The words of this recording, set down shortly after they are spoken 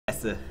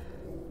Dancer.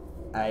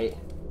 Alright?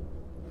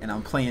 And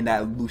I'm playing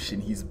that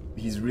Lucian. He's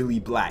really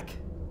black.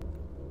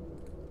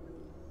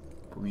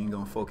 But we ain't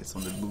gonna focus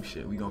on the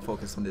Lucian. We gonna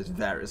focus on this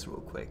Varus real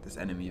quick. This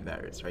enemy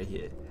Varus right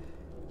here.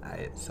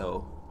 Alright,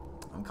 so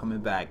I'm coming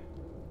back.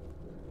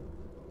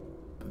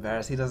 But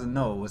Varus, he doesn't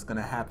know what's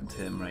gonna happen to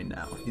him right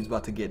now. He's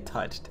about to get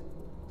touched.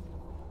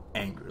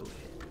 Angrily.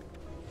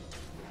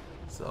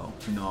 So,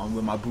 you know, I'm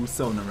with my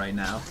Busona right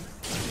now.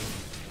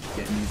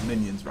 Getting these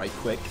minions right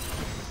quick.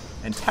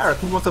 And Tarek,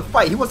 who wants to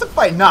fight? He wants to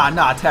fight. Nah,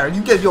 Tarek,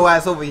 you get your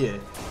ass over here.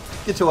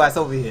 Get your ass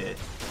over here.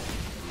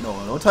 No,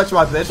 don't touch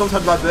my bitch. Don't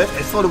touch my bitch.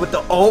 And Sona with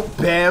the ult.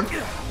 Bam.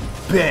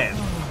 Bam.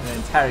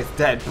 And Tarek's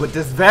dead. But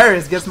this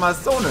Varus gets my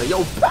Sona.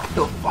 Yo, back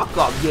the fuck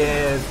up.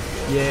 Yeah.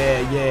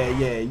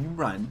 You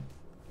run.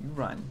 You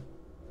run.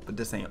 But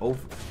this ain't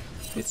over.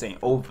 This ain't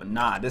over.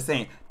 Nah, this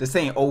ain't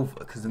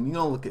over. Cause we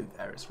gonna look at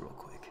Varus real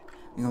quick.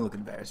 We gonna look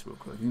at Varus real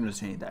quick. We gonna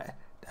change that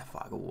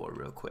fog of war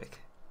real quick.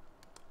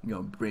 We're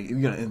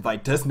gonna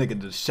invite this nigga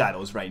to the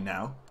shadows right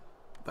now.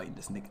 Inviting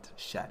this nigga to the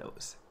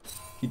shadows.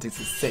 He thinks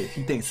it's safe.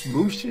 He thinks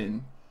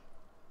Lucian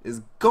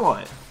is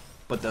gone.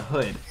 But the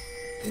hood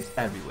is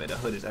everywhere. The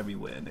hood is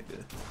everywhere,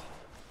 nigga.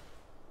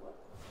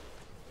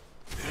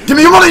 Give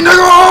me your money, nigga!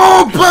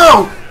 Oh,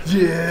 bro!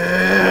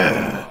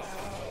 Yeah!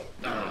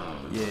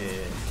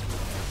 Yeah.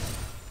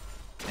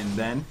 And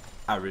then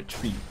I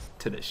retreat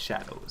to the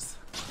shadows.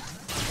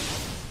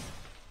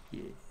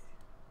 Yeah.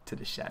 To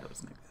the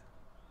shadows, nigga.